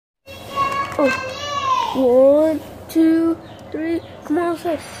1, 2, 3. Come on,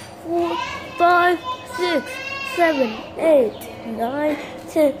 say 4, 5, 6, 7, 8, 9,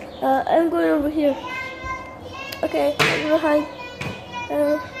 10. I'm going over here. Okay, I'm behind.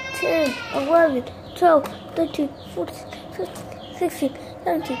 10, 11, 12, 13, 14, 15, 16,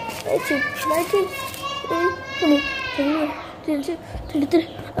 17, 18, 19, 20, 21, 22, 23,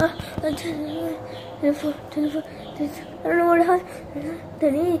 24, 25, 26, I don't know what it is.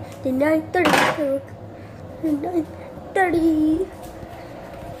 28, 29, 30, 29, 30.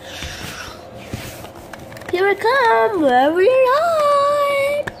 Here I come, wherever you're on.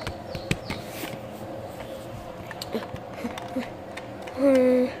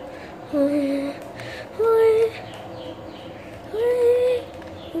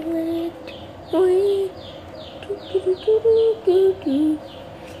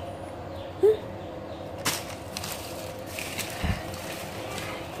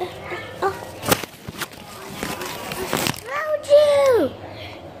 Found you!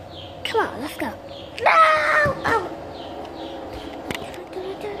 Come on, let's go. No! Oh!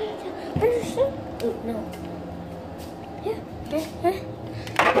 Oh, no. Yeah.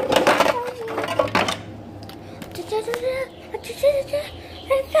 I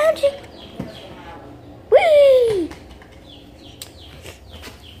found you. Whee!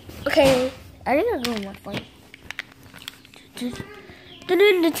 Okay, I think I'll go more fun. The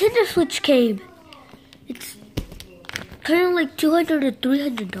new Nintendo Switch came. It's kind of like $200 to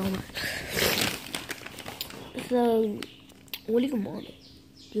 $300. So, what do you want it?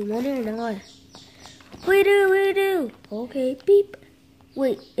 Do you want it or not? We do. Okay, beep.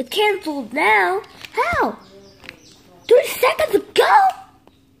 Wait, it canceled now. How? 30 seconds ago?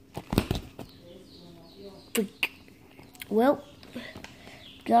 Freak. Well,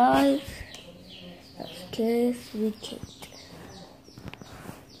 guys, I guess we can't.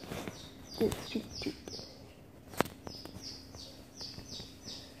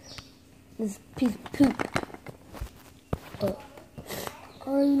 This piece of poop. Oh.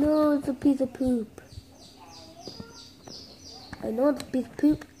 I know it's a piece of poop. I know it's a piece of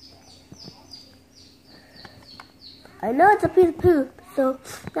poop. I know it's a piece of poop. So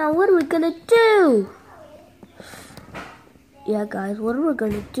now what are we gonna do? Yeah, guys, what are we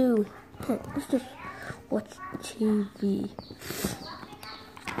gonna do? Let's just watch TV.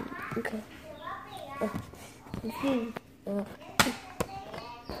 Okay.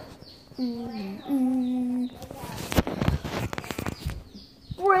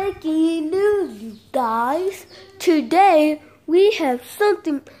 Breaking news, you guys. Today we have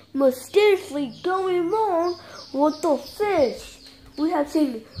something mysteriously going wrong with the fish. We have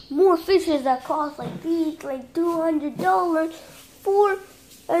seen more fishes that cost like these, like $200 for,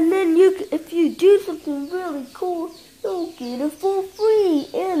 and then if you do something really cool, you'll get it for free,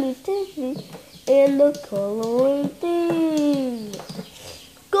 and it's tasty, and the coloring thing.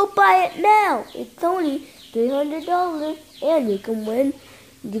 Go buy it now. It's only $300, and you can win.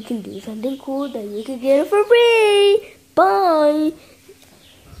 You can do something cool that you can get it for free. Bye.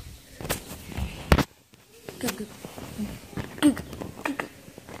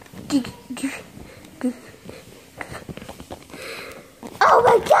 Oh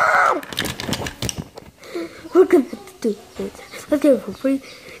my God! We're gonna do this. Let's get it for free.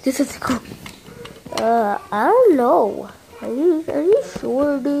 This is cool. I don't know. Are you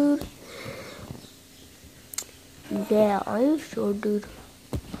sure, dude? Yeah, are you sure, dude?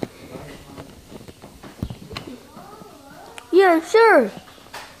 Yeah, I'm sure.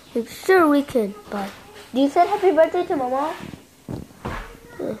 I'm sure we can. Bye. You said happy birthday to my mom?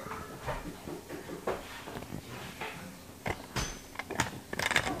 Yeah.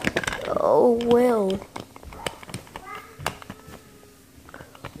 Oh, well.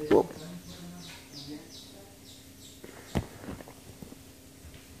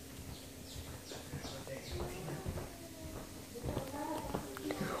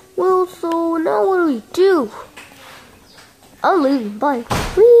 Well, so now what do we do? I'll leave. Bye.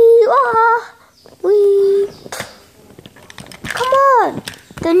 Wee. Come on.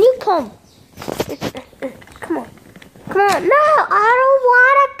 Then you come. Come on. Come on. No, I don't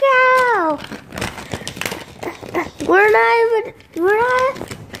want to go.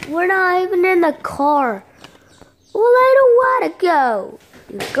 We're not even in the car. Well, I don't want to go.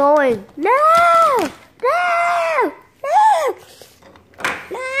 You're going. No.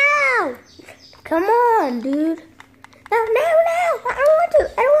 Come on, dude. No. I don't want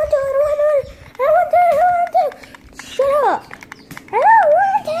to. Shut up. I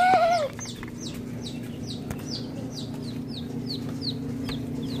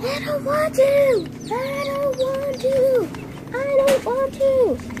don't want to. I don't want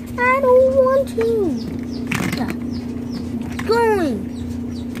to. I don't want to. It's going.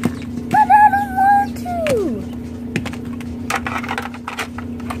 But I don't want to.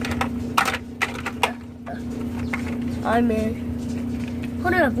 I'm in.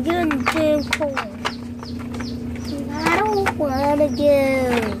 Hold up, get on the damn car. I don't want to go.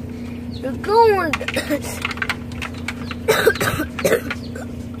 You're going.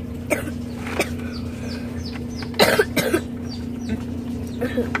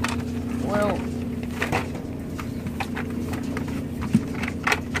 Well,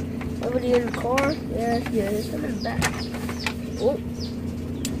 nobody in the car? Yes, I'm in the back. Oh,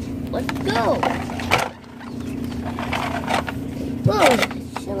 let's go. Whoa,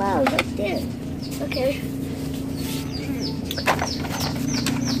 chill out, right there. Okay.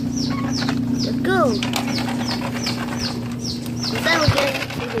 Let's go. That will get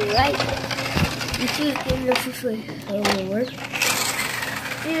it right. You choose getting the first way. I don't know where.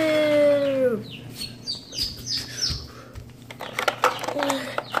 Yeah.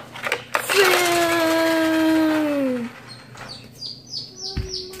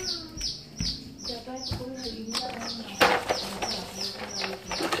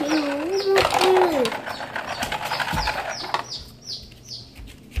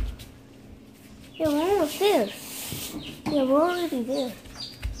 Yeah, we're almost there. Yeah, we're already there.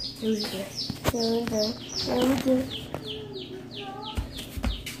 There we go.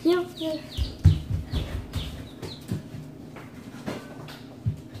 Yep.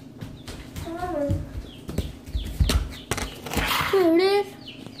 There it is.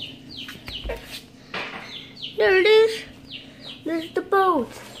 There it is. There's the boat.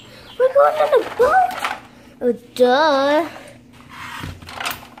 We're going on the boat? Oh, duh.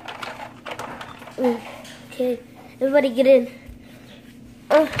 Okay, everybody get in.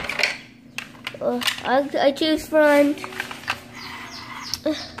 I choose front.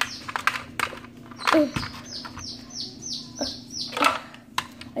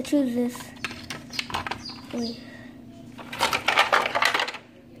 I choose this. Wait.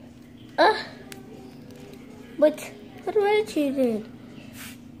 What do I choose in?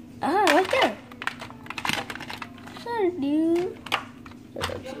 Right there. Sorry, dude.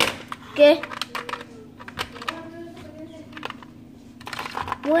 Okay.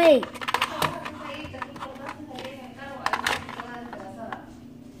 Wait.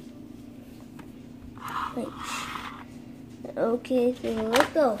 Okay, so let's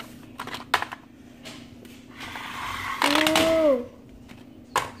go. Whoa.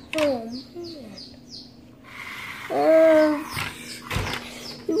 Oh, man.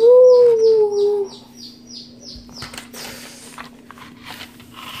 Woo.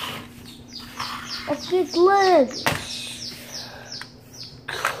 A big leg.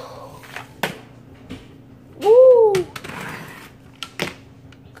 Woo.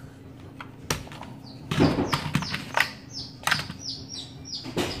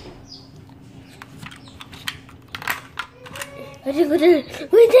 I think we did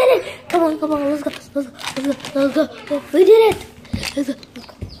it. We did it. Come on, let's go. We did it. Let's go.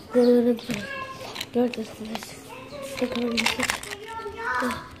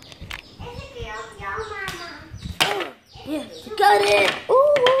 Yeah, we got it.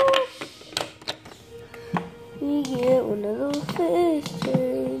 Ooh. We get one of those fish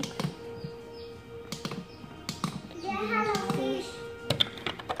tanks.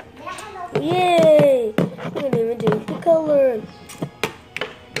 Yay! We didn't even do the color.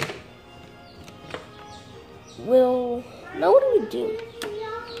 Well, now what do we do?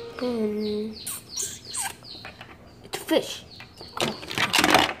 It's a fish.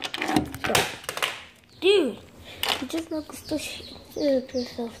 So, dude, you just knocked the fish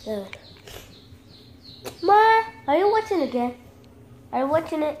yourself down. Ma, are you watching again? Are you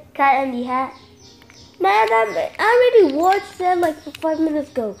watching it? Cat in the Hat? Man, I already watched that like 5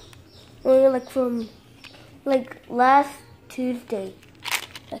 minutes ago. Or like from last Tuesday.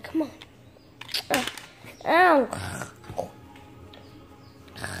 Like, come on. Ow.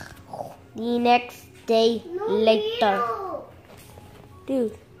 The next day later.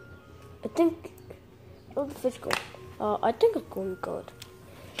 Dude, I think, how's the fish going? I think it's going good.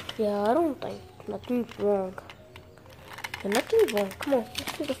 Yeah, I don't think nothing's wrong. Yeah, nothing's wrong. Come on,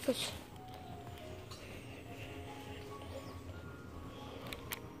 let's see the fish.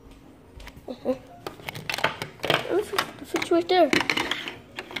 The fish right there.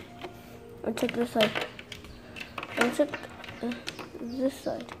 I'll check this side. I'll check this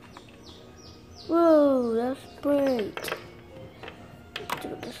side. Whoa, that's great.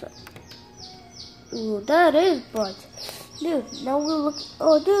 Check this side. Ooh, that is bright. Dude, now we're looking.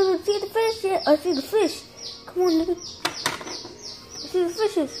 Oh, dude, see the fish yet? I see the fish. Come on, nigga. see the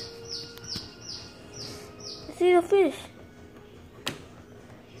fishes. I see the fish.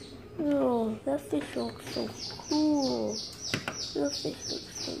 Oh, that fish looks so cool. That fish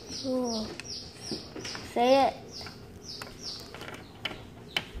looks so cool. Say it.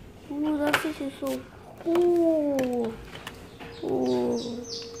 Ooh, that fish is so cool. Ooh.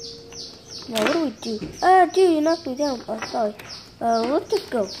 Now what do we do? Dude, you knocked me down. Oh, sorry. Let's just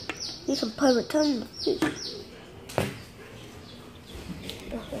go. Need some pirate time to fish.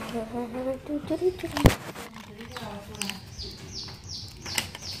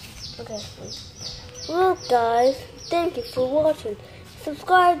 Okay. Well, guys, thank you for watching.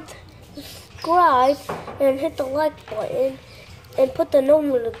 Subscribe, and hit the like button, and put the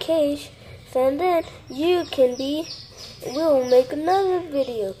notification, and then we'll make another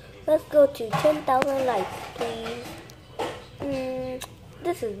video. Let's go to 10,000 likes, please.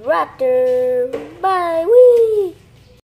 This is Raptor. Bye. Wee.